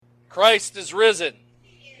Christ is risen.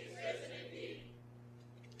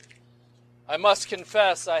 I must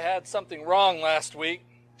confess I had something wrong last week.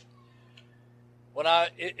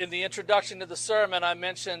 In the introduction to the sermon, I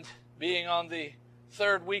mentioned being on the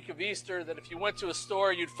third week of Easter, that if you went to a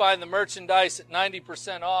store, you'd find the merchandise at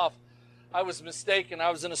 90% off. I was mistaken.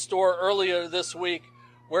 I was in a store earlier this week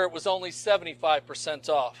where it was only 75%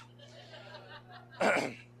 off.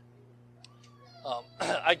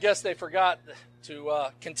 I guess they forgot to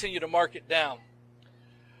continue to mark it down.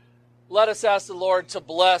 Let us ask the Lord to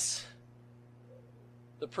bless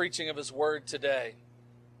the preaching of His Word today.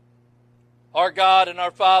 Our God and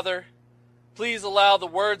our Father, please allow the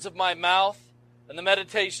words of my mouth and the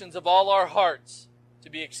meditations of all our hearts to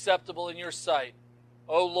be acceptable in your sight.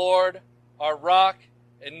 O Lord, our rock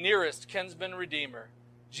and nearest kinsman redeemer,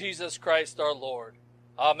 Jesus Christ our Lord.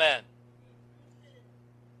 Amen.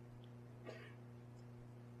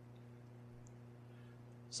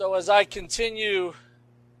 So as I continue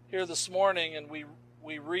here this morning, and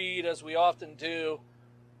we read, as we often do,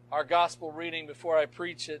 our gospel reading before I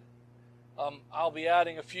preach it, I'll be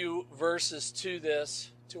adding a few verses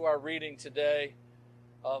to our reading today,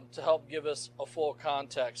 to help give us a full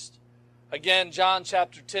context. Again, John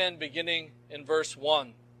chapter 10, beginning in verse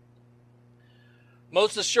 1.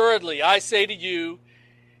 Most assuredly, I say to you,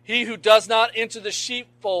 he who does not enter the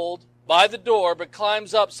sheepfold by the door, but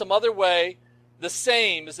climbs up some other way, the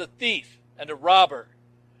same is a thief and a robber.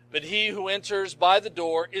 But he who enters by the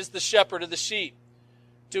door is the shepherd of the sheep.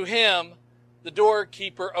 To him the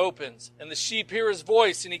doorkeeper opens, and the sheep hear his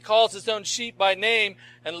voice, and he calls his own sheep by name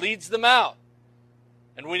and leads them out.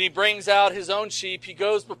 And when he brings out his own sheep, he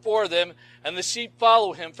goes before them, and the sheep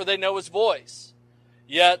follow him, for they know his voice.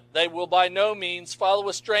 Yet they will by no means follow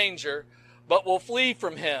a stranger, but will flee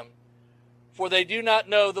from him, for they do not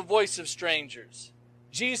know the voice of strangers.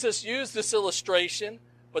 Jesus used this illustration,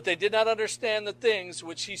 but they did not understand the things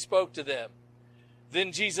which he spoke to them.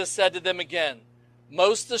 Then Jesus said to them again,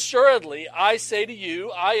 most assuredly, I say to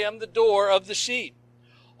you, I am the door of the sheep.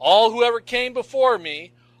 All who ever came before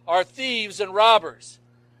me are thieves and robbers,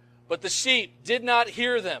 but the sheep did not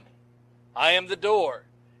hear them. I am the door.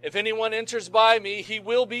 If anyone enters by me, he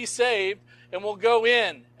will be saved and will go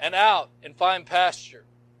in and out and find pasture.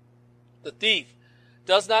 The thief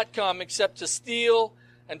does not come except to steal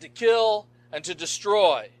and to kill and to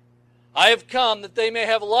destroy. I have come that they may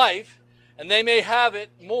have life, and they may have it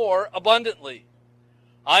more abundantly.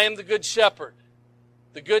 I am the good shepherd.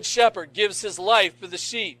 The good shepherd gives his life for the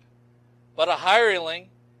sheep. But a hireling,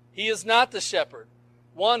 he is not the shepherd,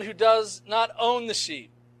 one who does not own the sheep,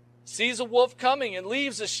 sees a wolf coming and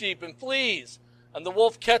leaves the sheep and flees, and the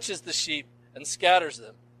wolf catches the sheep and scatters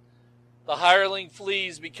them. The hireling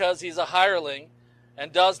flees because he is a hireling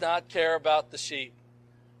and does not care about the sheep.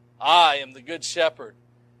 I am the good shepherd,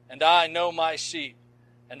 and I know my sheep,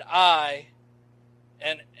 and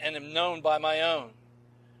am known by my own.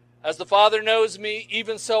 As the Father knows me,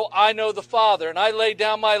 even so I know the Father, and I lay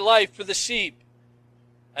down my life for the sheep.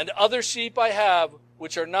 And other sheep I have,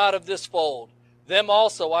 which are not of this fold. Them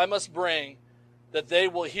also I must bring, that they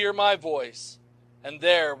will hear my voice, and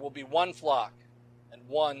there will be one flock and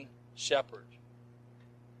one shepherd.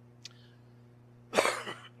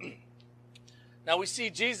 Now we see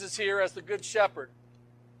Jesus here as the good shepherd.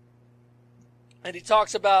 And he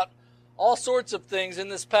talks about all sorts of things in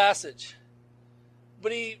this passage.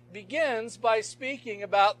 But he begins by speaking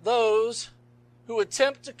about those who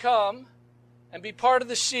attempt to come and be part of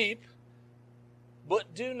the sheep,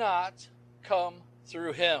 but do not come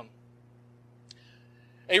through him.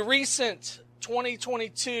 A recent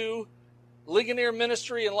 2022 Ligonier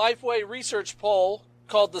Ministry and Lifeway research poll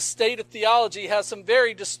called The State of Theology has some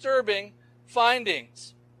very disturbing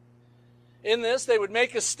findings. In this, they would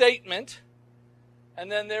make a statement,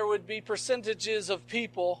 and then there would be percentages of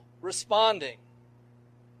people responding.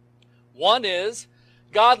 One is,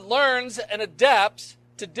 God learns and adapts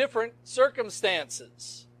to different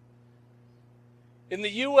circumstances. In the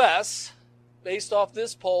U.S., based off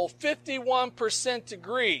this poll, 51%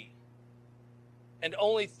 agree, and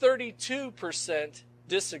only 32%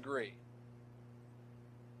 disagree.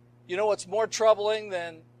 You know what's more troubling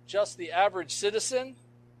than just the average citizen?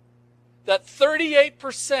 That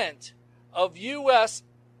 38% of the U.S.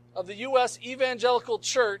 evangelical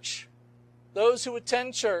church, those who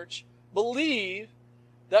attend church, believe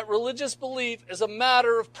that religious belief is a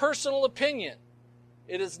matter of personal opinion.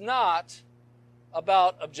 It is not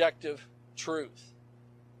about objective truth.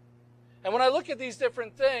 And when I look at these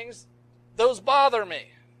different things, those bother me.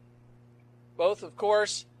 Both, of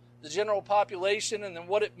course, the general population and then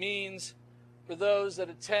what it means for those that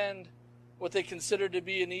attend what they consider to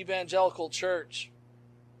be an evangelical church.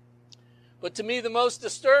 But to me, the most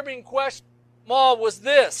disturbing question of them all was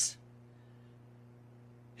this.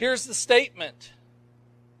 Here's the statement.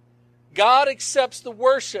 God accepts the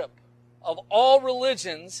worship of all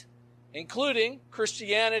religions, including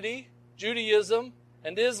Christianity, Judaism,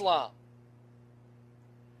 and Islam.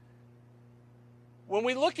 When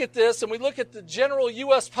we look at this and we look at the general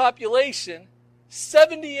U.S. population,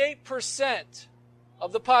 78%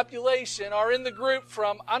 of the population are in the group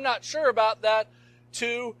from, I'm not sure about that,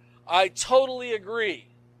 to, I totally agree.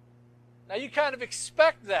 Now you kind of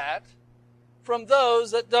expect that from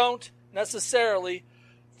those that don't necessarily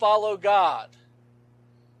follow God.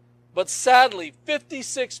 But sadly,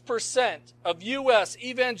 56% of U.S.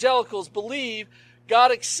 evangelicals believe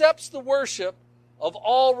God accepts the worship of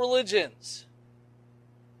all religions.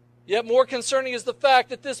 Yet more concerning is the fact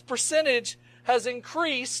that this percentage has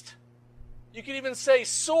increased, you could even say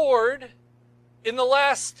soared, in the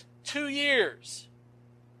last 2 years.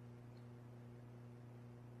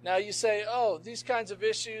 Now you say, oh, these kinds of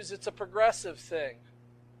issues, it's a progressive thing.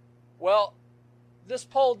 Well, this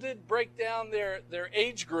poll did break down their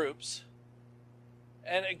age groups.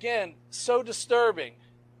 And again, so disturbing.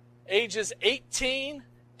 Ages 18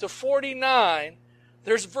 to 49,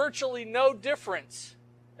 there's virtually no difference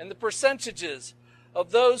in the percentages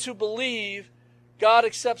of those who believe God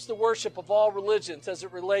accepts the worship of all religions as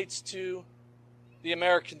it relates to the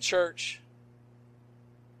American church.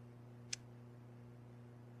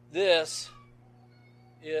 This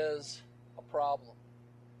is a problem.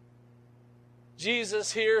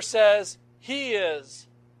 Jesus here says he is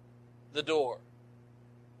the door.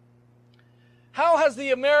 How has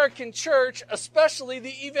the American church, especially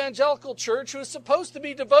the evangelical church, who is supposed to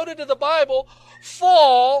be devoted to the Bible,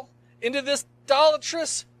 fall into this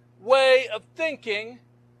idolatrous way of thinking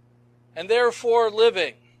and therefore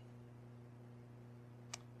living?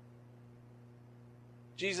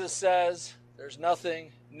 Jesus says there's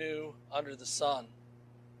nothing new under the sun.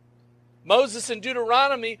 Moses in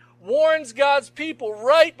Deuteronomy warns God's people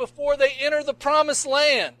right before they enter the promised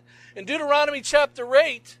land. In Deuteronomy chapter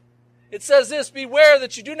 8, it says this, beware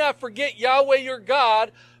that you do not forget Yahweh your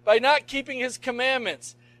God by not keeping his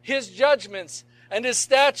commandments, his judgments, and his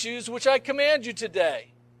statutes, which I command you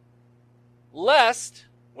today. Lest,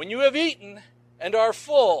 when you have eaten and are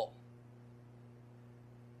full,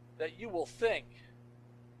 that you will think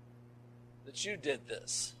that you did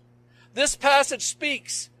this. This passage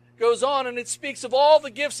goes on, and it speaks of all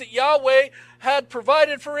the gifts that Yahweh had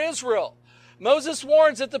provided for Israel. Moses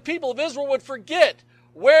warns that the people of Israel would forget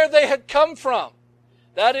where they had come from.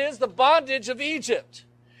 That is, the bondage of Egypt.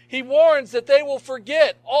 He warns that they will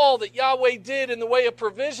forget all that Yahweh did in the way of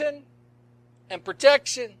provision and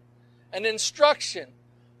protection and instruction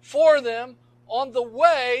for them on the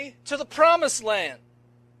way to the promised land.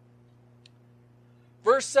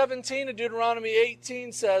 Verse 17 of Deuteronomy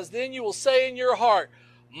 18 says, then you will say in your heart,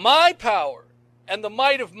 my power and the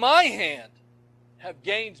might of my hand have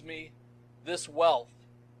gained me this wealth.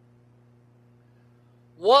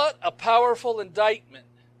 What a powerful indictment,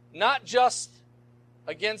 not just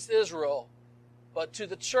against Israel, but to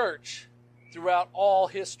the church throughout all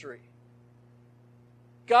history.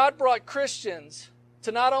 God brought Christians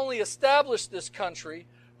to not only establish this country,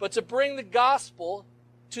 but to bring the gospel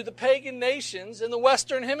to the pagan nations in the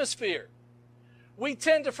Western Hemisphere. We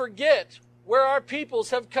tend to forget where our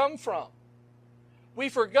peoples have come from. We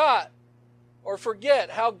forget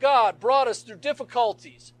how God brought us through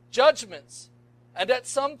difficulties, judgments, and at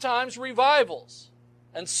sometimes revivals,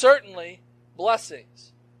 and certainly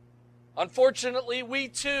blessings. Unfortunately, we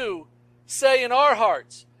too say in our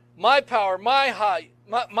hearts, my power, my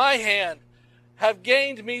hand have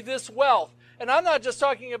gained me this wealth. And I'm not just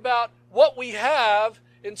talking about what we have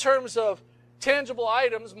in terms of tangible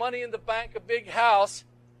items, money in the bank, a big house,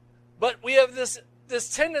 but we have this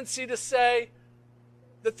tendency to say,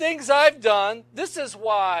 the things I've done, this is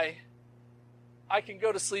why I can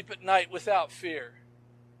go to sleep at night without fear.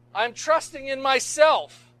 I'm trusting in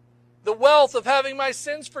myself, the wealth of having my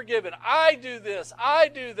sins forgiven. I do this, I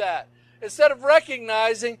do that. Instead of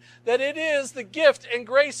recognizing that it is the gift and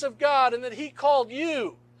grace of God and that he called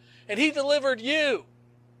you and he delivered you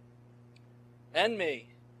and me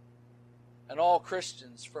and all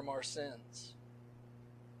Christians from our sins.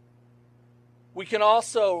 We can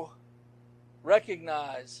also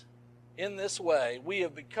recognize in this way we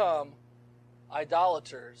have become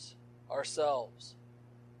idolaters ourselves.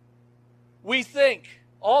 We think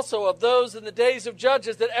also of those in the days of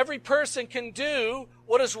Judges that every person can do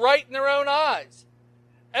what is right in their own eyes.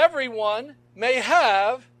 Everyone may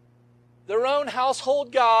have their own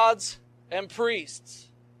household gods and priests.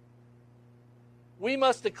 we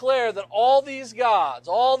must declare that all these gods,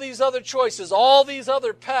 all these other choices, all these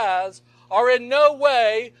other paths are in no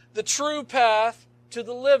way the true path to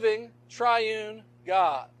the living triune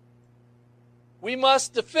God. We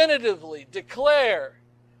must definitively declare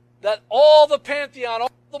that all the pantheon,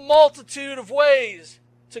 all the multitude of ways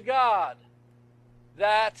to God,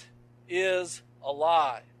 that is a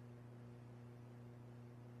lie.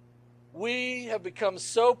 We have become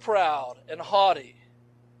so proud and haughty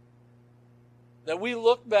that we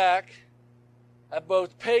look back at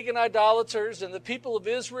both pagan idolaters and the people of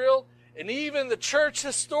Israel and even the church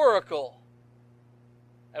historical,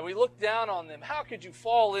 and we look down on them. How could you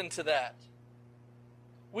fall into that?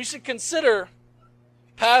 We should consider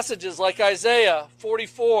passages like Isaiah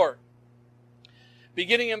 44,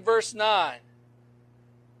 beginning in verse 9.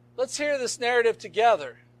 Let's hear this narrative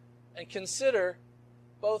together and consider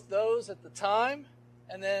both those at the time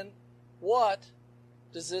and then what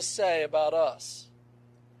does this say about us.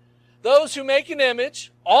 Those who make an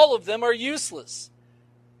image, all of them are useless,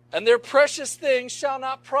 and their precious things shall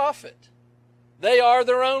not profit. They are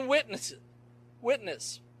their own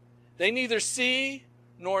witness. They neither see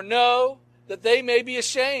nor know, that they may be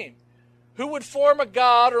ashamed. Who would form a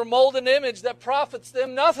god or mold an image that profits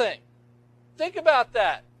them nothing? Think about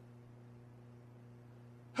that.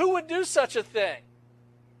 Who would do such a thing?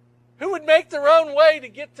 Who would make their own way to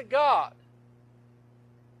get to God?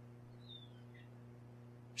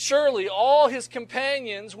 Surely all his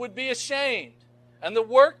companions would be ashamed, and the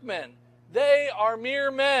workmen, they are mere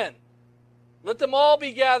men. Let them all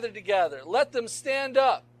be gathered together. Let them stand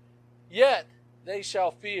up. Yet they shall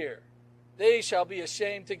fear. They shall be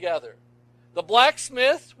ashamed together. The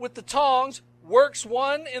blacksmith with the tongs works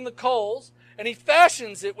one in the coals, and he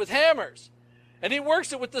fashions it with hammers, and he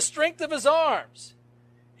works it with the strength of his arms.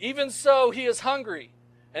 Even so he is hungry,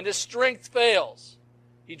 and his strength fails.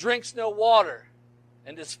 He drinks no water,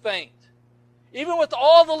 and is faint. Even with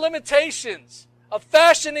all the limitations of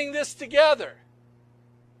fashioning this together,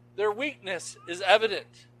 their weakness is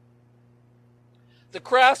evident. The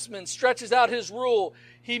craftsman stretches out his rule.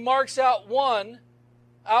 He marks out one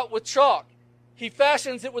out with chalk. He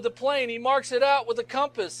fashions it with a plane. He marks it out with a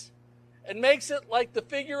compass and makes it like the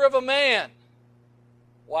figure of a man.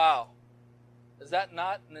 Wow. Is that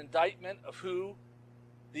not an indictment of who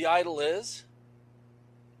the idol is?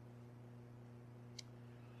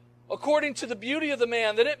 According to the beauty of the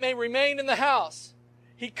man, that it may remain in the house,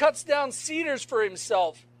 he cuts down cedars for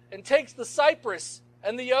himself and takes the cypress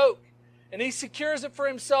and the oak, and he secures it for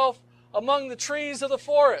himself among the trees of the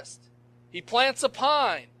forest. He plants a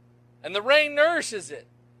pine, and the rain nourishes it.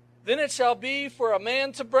 Then it shall be for a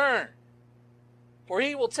man to burn. For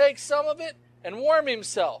he will take some of it and warm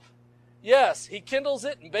himself. Yes, he kindles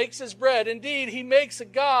it and bakes his bread. Indeed, he makes a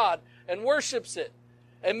god and worships it,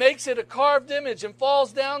 and makes it a carved image and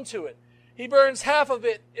falls down to it. He burns half of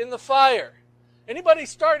it in the fire. Anybody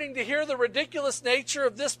starting to hear the ridiculous nature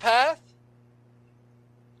of this path?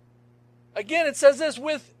 Again, it says this,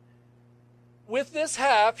 with this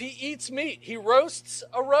half he eats meat. He roasts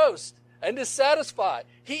a roast and is satisfied.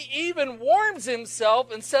 He even warms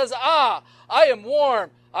himself and says, I am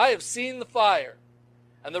warm. I have seen the fire.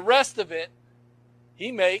 And the rest of it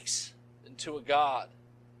he makes into a god,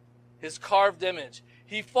 his carved image.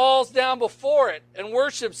 He falls down before it and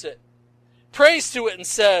worships it, prays to it and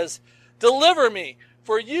says, deliver me,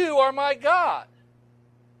 for you are my God.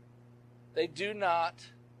 They do not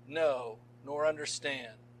know nor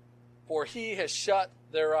understand, for he has shut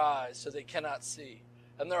their eyes so they cannot see,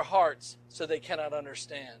 and their hearts so they cannot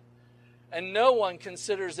understand. And no one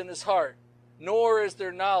considers in his heart, nor is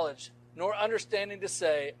there knowledge nor understanding to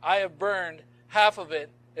say, I have burned half of it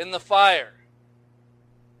in the fire.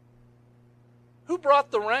 Who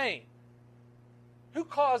brought the rain? Who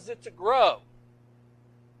caused it to grow?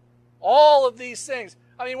 All of these things.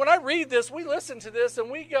 I mean, when I read this, we listen to this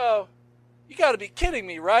and we go, you got to be kidding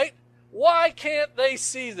me, right? Why can't they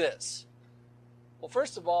see this? Well,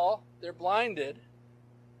 first of all, they're blinded.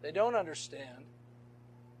 They don't understand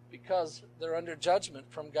because they're under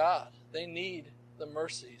judgment from God. They need the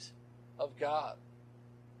mercies of God.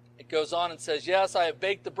 It goes on and says, yes, I have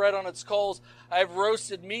baked the bread on its coals. I have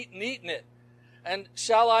roasted meat and eaten it. And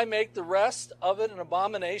shall I make the rest of it an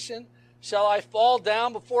abomination? Shall I fall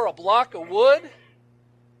down before a block of wood?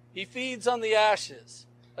 He feeds on the ashes.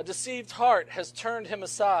 A deceived heart has turned him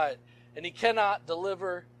aside, and he cannot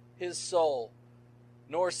deliver his soul,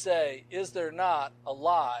 nor say, is there not a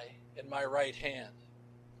lie in my right hand?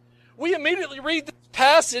 We immediately read this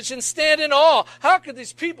passage and stand in awe. How could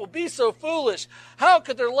these people be so foolish? How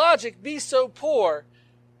could their logic be so poor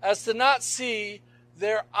as to not see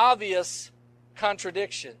their obvious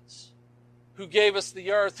contradictions? who gave us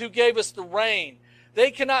the earth, who gave us the rain.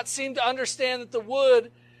 They cannot seem to understand that the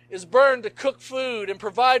wood is burned to cook food and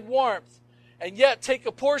provide warmth, and yet take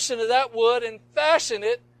a portion of that wood and fashion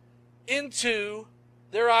it into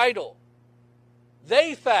their idol.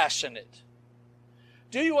 They fashion it.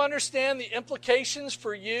 Do you understand the implications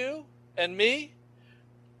for you and me?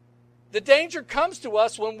 The danger comes to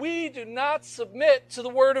us when we do not submit to the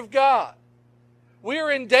Word of God. We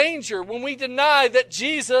are in danger when we deny that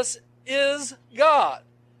Jesus is God.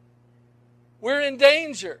 We're in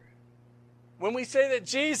danger when we say that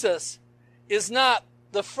Jesus is not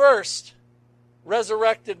the first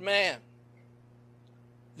resurrected man.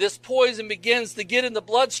 This poison begins to get in the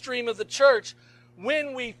bloodstream of the church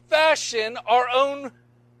when we fashion our own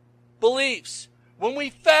beliefs, when we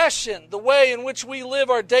fashion the way in which we live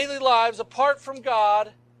our daily lives apart from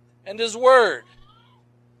God and His Word.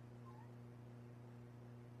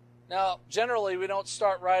 Now, generally, we don't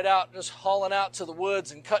start right out just hauling out to the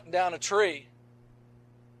woods and cutting down a tree.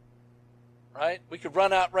 Right? We could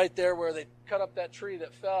run out right there where they cut up that tree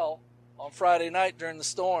that fell on Friday night during the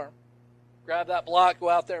storm. Grab that block, go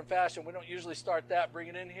out there and fashion. We don't usually start that, bring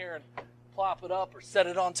it in here and plop it up or set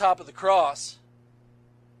it on top of the cross.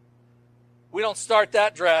 We don't start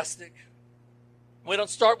that drastic. We don't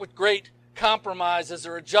start with great compromises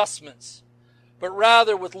or adjustments, but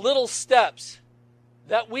rather with little steps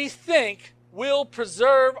that we think will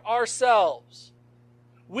preserve ourselves.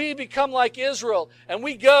 We become like Israel, and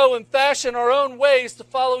we go and fashion our own ways to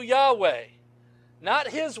follow Yahweh. Not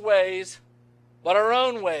His ways, but our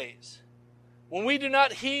own ways. When we do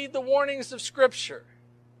not heed the warnings of Scripture,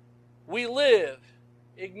 we live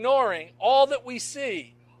ignoring all that we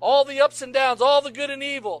see, all the ups and downs, all the good and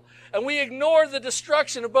evil, and we ignore the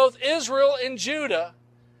destruction of both Israel and Judah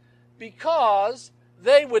because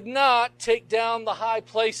they would not take down the high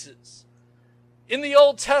places. In the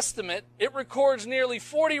Old Testament, it records nearly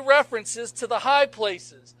 40 references to the high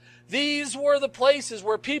places. These were the places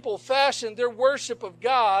where people fashioned their worship of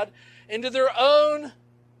God into their own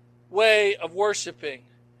way of worshiping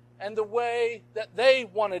and the way that they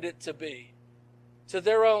wanted it to be, to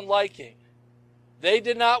their own liking. They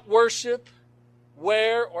did not worship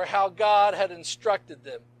where or how God had instructed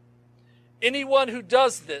them. Anyone who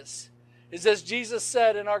does this is, as Jesus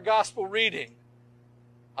said in our gospel reading,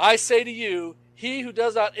 I say to you, he who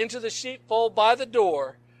does not enter the sheepfold by the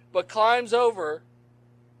door, but climbs over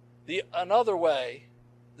another way,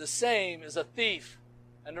 the same is a thief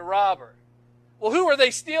and a robber. Well, who are they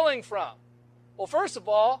stealing from? Well, first of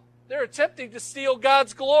all, they're attempting to steal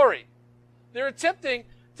God's glory. They're attempting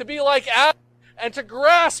to be like Adam and to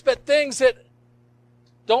grasp at things that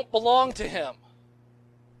don't belong to Him.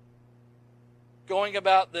 Going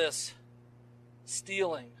about this,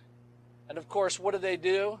 stealing. And of course, what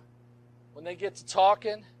do? When they get to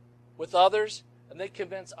talking with others and they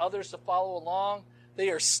convince others to follow along, they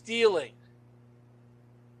are stealing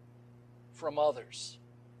from others.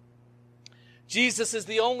 Jesus is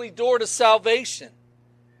the only door to salvation.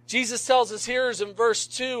 Jesus tells his hearers in verse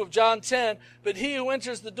 2 of John 10, but he who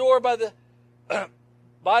enters the door by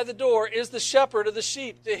the door is the shepherd of the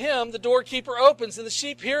sheep. To him the doorkeeper opens, and the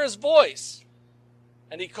sheep hear his voice.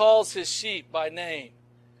 And he calls his sheep by name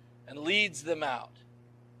and leads them out.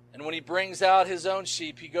 And when he brings out his own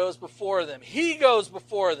sheep, he goes before them. He goes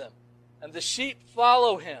before them, and the sheep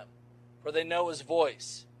follow him, for they know his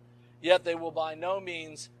voice. Yet they will by no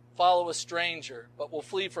means follow a stranger, but will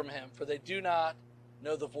flee from him, for they do not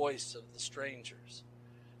know the voice of the strangers.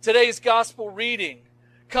 Today's gospel reading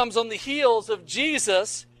comes on the heels of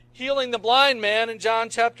Jesus healing the blind man in John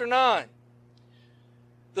chapter 9.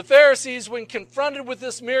 The Pharisees, when confronted with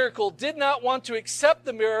this miracle, did not want to accept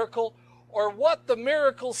the miracle or what the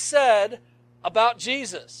miracle said about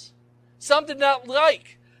Jesus. Some did not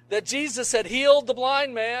like that Jesus had healed the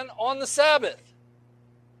blind man on the Sabbath.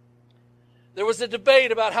 There was a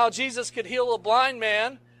debate about how Jesus could heal a blind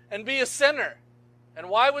man and be a sinner. And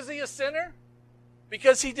why was he a sinner?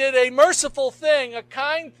 Because he did a merciful thing, a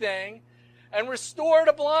kind thing, and restored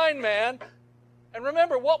a blind man. And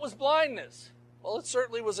remember, what was blindness? Well, it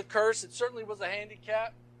certainly was a curse. It certainly was a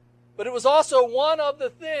handicap. But it was also one of the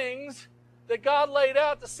things that God laid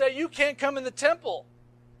out to say, you can't come in the temple.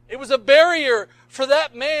 It was a barrier for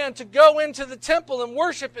that man to go into the temple and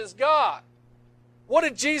worship his God. What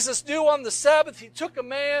did Jesus do on the Sabbath? He took a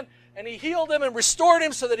man and he healed him and restored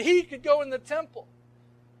him so that he could go in the temple.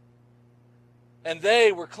 And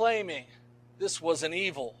they were claiming this was an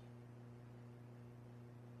evil.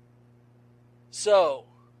 So,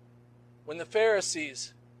 when the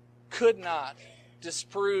Pharisees could not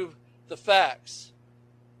disprove the facts,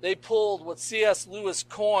 they pulled what C.S. Lewis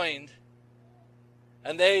coined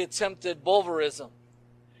and they attempted bulverism.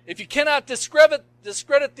 If you cannot discredit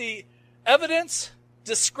the evidence,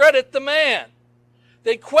 discredit the man.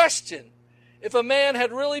 They questioned if the man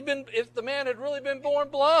had really been born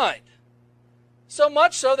blind. So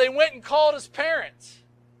much so they went and called his parents.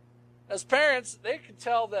 As parents, they could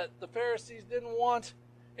tell that the Pharisees didn't want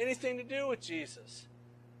anything to do with Jesus.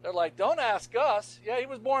 They're like, don't ask us. Yeah, he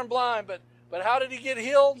was born blind, but how did he get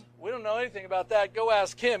healed? We don't know anything about that. Go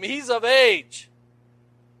ask him. He's of age.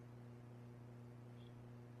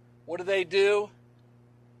 What do?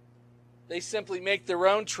 They simply make their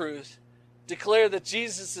own truth, declare that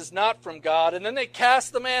Jesus is not from God, and then they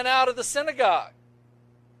cast the man out of the synagogue.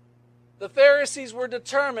 The Pharisees were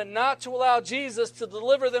determined not to allow Jesus to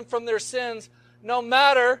deliver them from their sins, no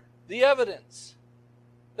matter the evidence.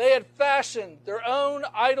 They had fashioned their own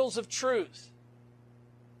idols of truth.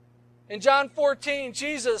 In John 14,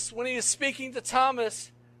 Jesus, when he is speaking to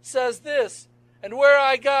Thomas, says this, "And where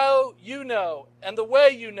I go, you know, and the way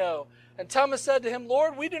you know." And Thomas said to him,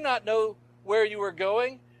 "Lord, we do not know where you are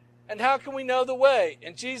going, and how can we know the way?"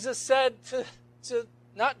 And Jesus said to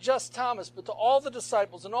not just Thomas, but to all the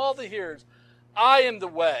disciples and all the hearers, "I am the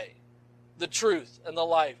way, the truth, and the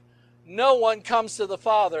life. No one comes to the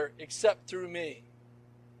Father except through me."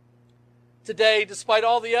 Today, despite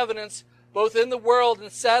all the evidence, both in the world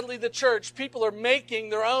and sadly the church, people are making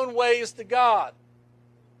their own ways to God.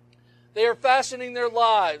 They are fashioning their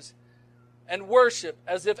lives and worship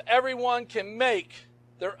as if everyone can make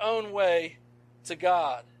their own way to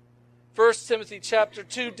God. 1 Timothy chapter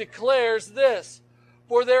 2 declares this,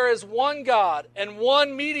 "For there is one God and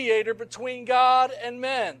one mediator between God and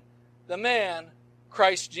men, the man,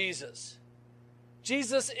 Christ Jesus."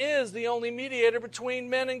 Jesus is the only mediator between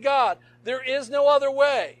men and God. There is no other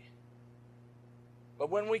way. But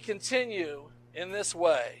when we continue in this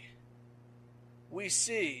way, we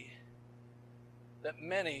see that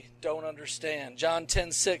many don't understand. John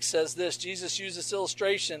 10:6 says this, Jesus used this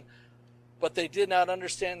illustration, "But they did not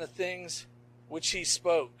understand the things which he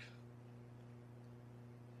spoke."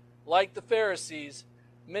 Like the Pharisees,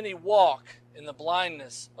 many walk in the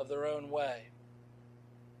blindness of their own way.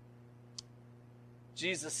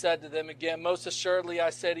 Jesus said to them again, "Most assuredly I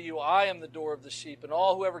say to you, I am the door of the sheep, and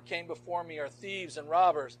all who ever came before me are thieves and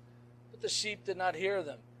robbers, but the sheep did not hear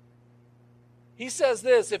them." He says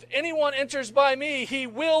this, "If anyone enters by me, he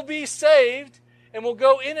will be saved and will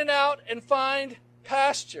go in and out and find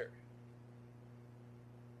pasture."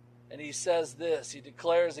 And he says this, he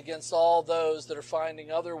declares against all those that are finding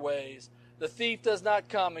other ways, "The thief does not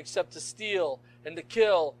come except to steal and to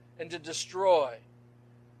kill and to destroy.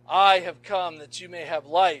 I have come that you may have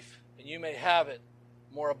life and you may have it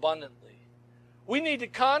more abundantly." We need to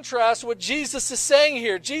contrast what Jesus is saying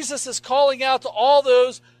here. Jesus is calling out all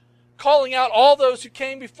those who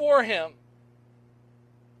came before him,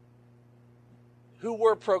 who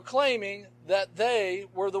were proclaiming that they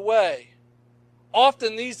were the way.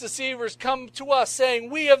 Often these deceivers come to us saying,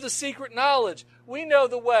 "We have the secret knowledge. We know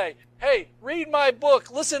the way. Hey, read my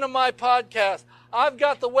book. Listen to my podcast. I've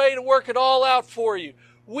got the way to work it all out for you.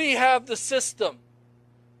 We have the system."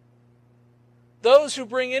 Those who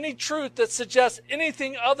bring any truth that suggests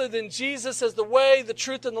anything other than Jesus as the way, the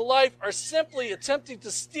truth, and the life are simply attempting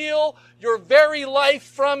to steal your very life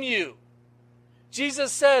from you.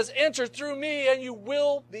 Jesus says, "Enter through me and you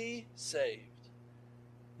will be saved.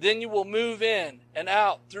 Then you will move in and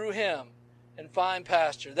out through him and find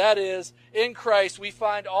pasture." That is, in Christ we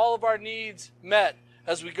find all of our needs met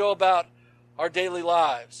as we go about our daily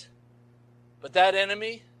lives. But that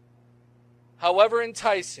enemy, however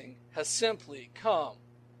enticing, has simply come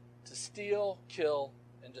to steal, kill,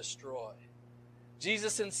 and destroy.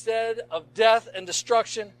 Jesus, instead of death and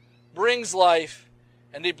destruction, brings life,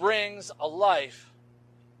 and he brings a life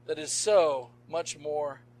that is so much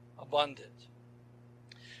more abundant.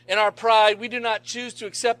 In our pride, we do not choose to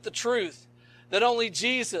accept the truth that only in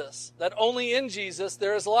Jesus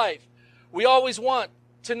there is life. We always want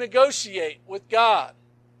to negotiate with God.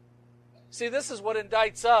 See, this is what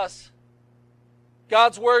indicts us.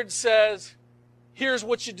 God's word says, "Here's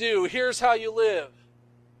what you do. Here's how you live."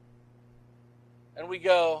 And we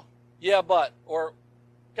go, "Yeah, but," or,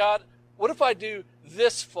 "God, what if I do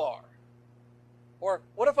this far?" Or,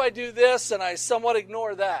 "What if I do this and I somewhat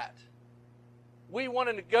ignore that?" We want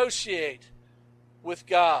to negotiate with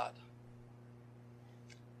God.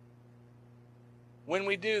 When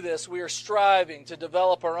we do this, we are striving to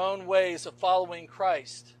develop our own ways of following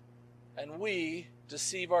Christ, and we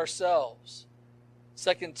deceive ourselves.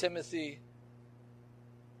 2 Timothy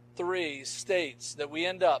 3 states that we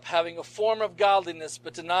end up having a form of godliness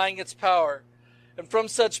but denying its power, and from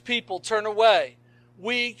such people turn away.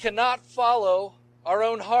 We cannot follow our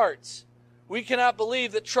own hearts. We cannot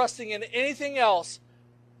believe that trusting in anything else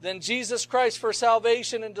than Jesus Christ for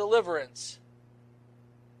salvation and deliverance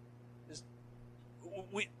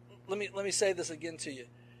let me say this again to you.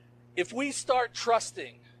 If we start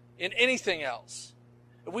trusting in anything else,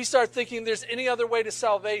 if we start thinking there's any other way to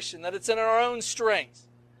salvation, that it's in our own strength,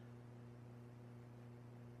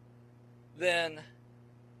 then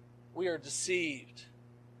we are deceived.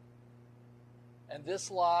 And this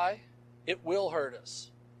lie, it will hurt us.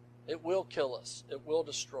 It will kill us. It will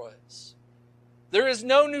destroy us. There is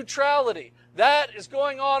no neutrality. That is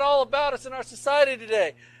going on all about us in our society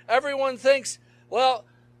today. Everyone thinks, well,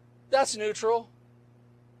 that's neutral.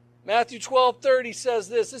 Matthew 12:30 says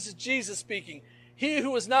this. This is Jesus speaking. He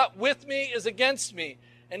who is not with me is against me,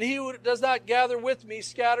 and he who does not gather with me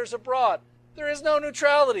scatters abroad. There is no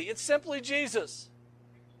neutrality. It's simply Jesus.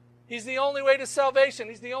 He's the only way to salvation.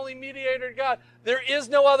 He's the only mediator to God. There is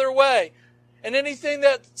no other way. And anything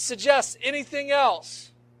that suggests anything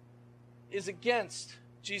else is against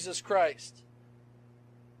Jesus Christ.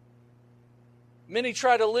 Many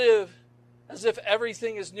try to live as if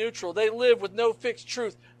everything is neutral. They live with no fixed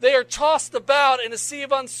truth. They are tossed about in a sea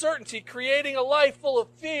of uncertainty, creating a life full of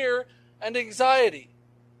fear and anxiety.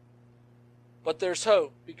 But there's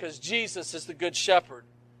hope, because Jesus is the good shepherd.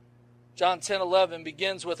 John 10:11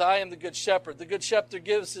 begins with, I am the good shepherd. The good shepherd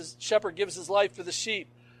gives his life for the sheep.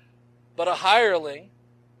 But a hireling,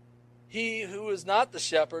 he who is not the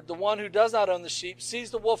shepherd, the one who does not own the sheep,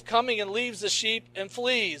 sees the wolf coming and leaves the sheep and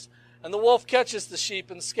flees. And the wolf catches the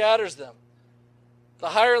sheep and scatters them. The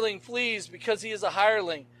hireling flees because he is a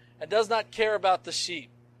hireling and does not care about the sheep.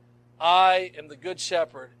 I am the good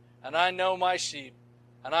shepherd, and I know my sheep,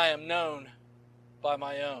 and I am known by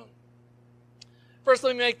my own. First,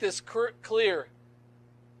 let me make this clear.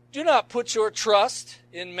 Do not put your trust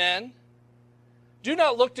in men. Do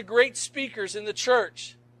not look to great speakers in the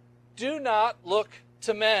church. Do not look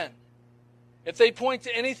to men. If they point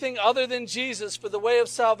to anything other than Jesus for the way of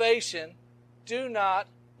salvation, do not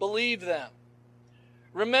believe them.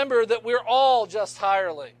 Remember that we're all just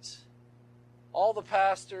hirelings. All the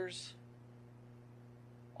pastors,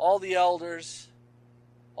 all the elders,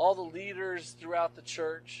 all the leaders throughout the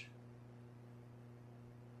church.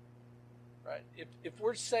 Right? If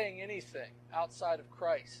we're saying anything outside of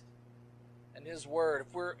Christ and His Word,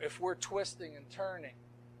 if we're twisting and turning,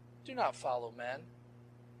 do not follow men.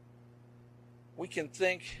 We can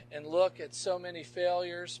think and look at so many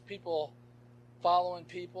failures, people following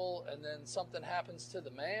people, and then something happens to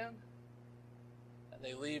the man, and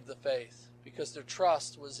they leave the faith because their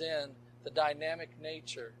trust was in the dynamic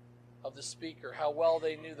nature of the speaker, how well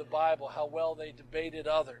they knew the Bible, how well they debated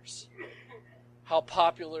others, how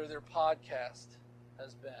popular their podcast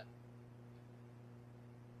has been.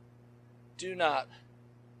 Do not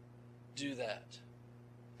do that.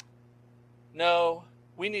 No,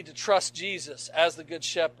 we need to trust Jesus as the Good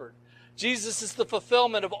Shepherd. Jesus is the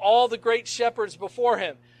fulfillment of all the great shepherds before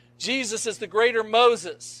Him. Jesus is the greater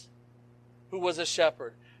Moses, who was a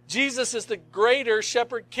shepherd. Jesus is the greater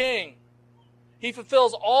shepherd king. He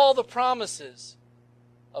fulfills all the promises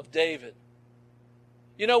of David.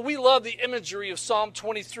 You know, we love the imagery of Psalm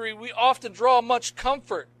 23. We often draw much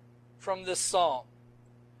comfort from this psalm.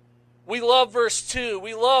 We love verse 2.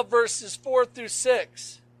 We love verses 4 through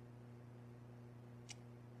 6.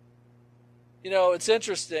 You know, it's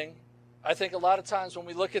interesting. I think a lot of times when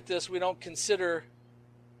we look at this, we don't consider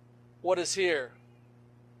what is here.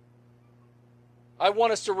 I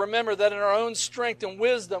want us to remember that in our own strength and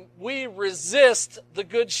wisdom, we resist the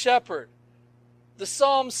Good Shepherd. The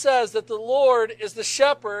psalm says that the Lord is the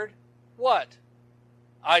shepherd. What?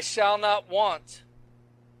 I shall not want.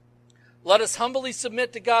 Let us humbly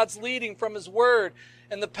submit to God's leading from His Word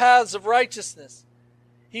and the paths of righteousness.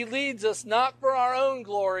 He leads us not for our own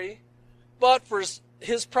glory, but for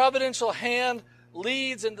His providential hand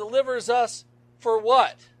leads and delivers us for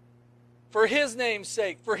what? For His name's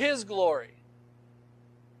sake, for His glory.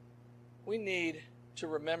 We need to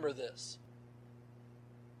remember this.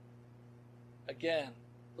 Again,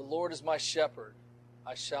 the Lord is my shepherd,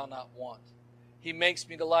 I shall not want. He makes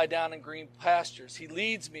me to lie down in green pastures. He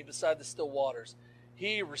leads me beside the still waters.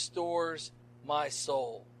 He restores my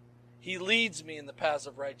soul. He leads me in the paths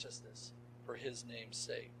of righteousness for His name's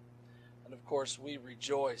sake. And of course, we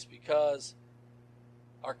rejoice because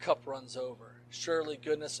our cup runs over. Surely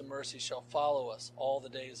goodness and mercy shall follow us all the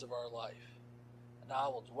days of our life. And I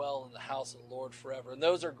will dwell in the house of the Lord forever. And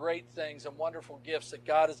those are great things and wonderful gifts that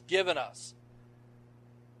God has given us.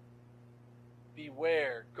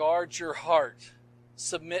 Beware, guard your heart,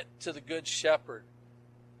 submit to the Good Shepherd.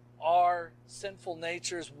 Our sinful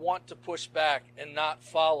natures want to push back and not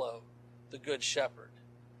follow the Good Shepherd.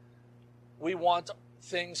 We want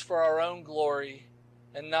things for our own glory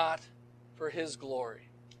and not for His glory.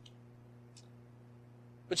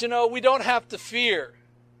 But we don't have to fear.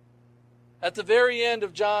 At the very end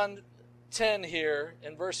of John 10 here,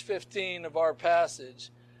 in verse 15 of our passage,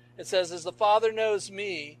 it says, "As the Father knows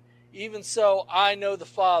me, even so I know the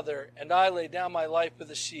Father, and I lay down my life for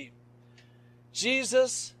the sheep."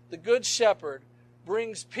 Jesus, the Good Shepherd,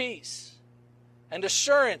 brings peace and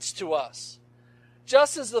assurance to us.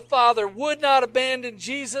 Just as the Father would not abandon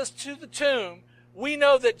Jesus to the tomb, we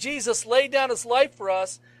know that Jesus laid down His life for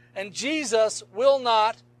us, and Jesus will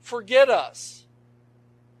not forget us.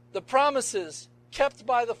 The promises kept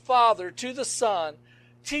by the Father to the Son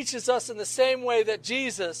teaches us in the same way that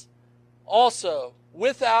Jesus also,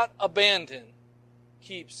 without abandon,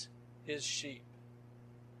 keeps His sheep.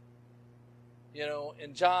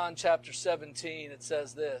 In John chapter 17, it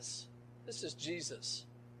says this. This is Jesus.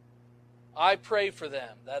 "I pray for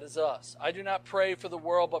them," that is us. "I do not pray for the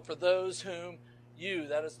world, but for those whom you,"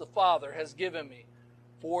 that is the Father, "has given me.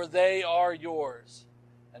 For they are yours,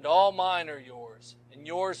 and all mine are yours, and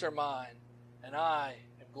yours are mine, and I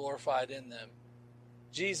am glorified in them."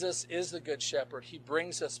 Jesus is the Good Shepherd. He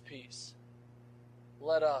brings us peace.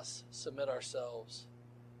 Let us submit ourselves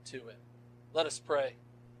to Him. Let us pray.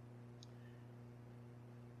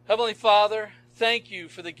 Heavenly Father, thank You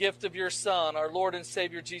for the gift of Your Son, our Lord and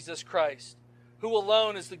Savior Jesus Christ, who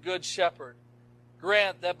alone is the Good Shepherd.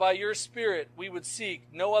 Grant that by Your Spirit we would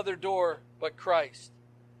seek no other door but Christ.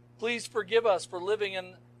 Please forgive us for living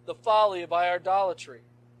in the folly of idolatry.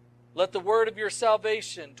 Let the word of Your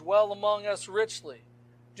salvation dwell among us richly.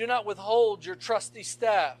 Do not withhold Your trusty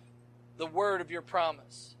staff, the word of Your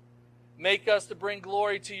promise. Make us to bring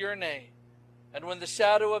glory to Your name, and when the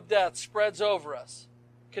shadow of death spreads over us,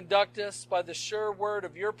 conduct us by the sure word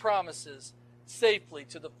of Your promises safely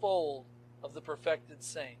to the fold of the perfected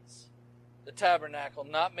saints, the tabernacle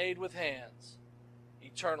not made with hands,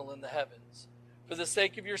 eternal in the heavens. For the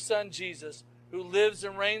sake of Your Son Jesus, who lives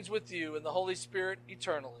and reigns with You in the Holy Spirit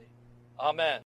eternally. Amen.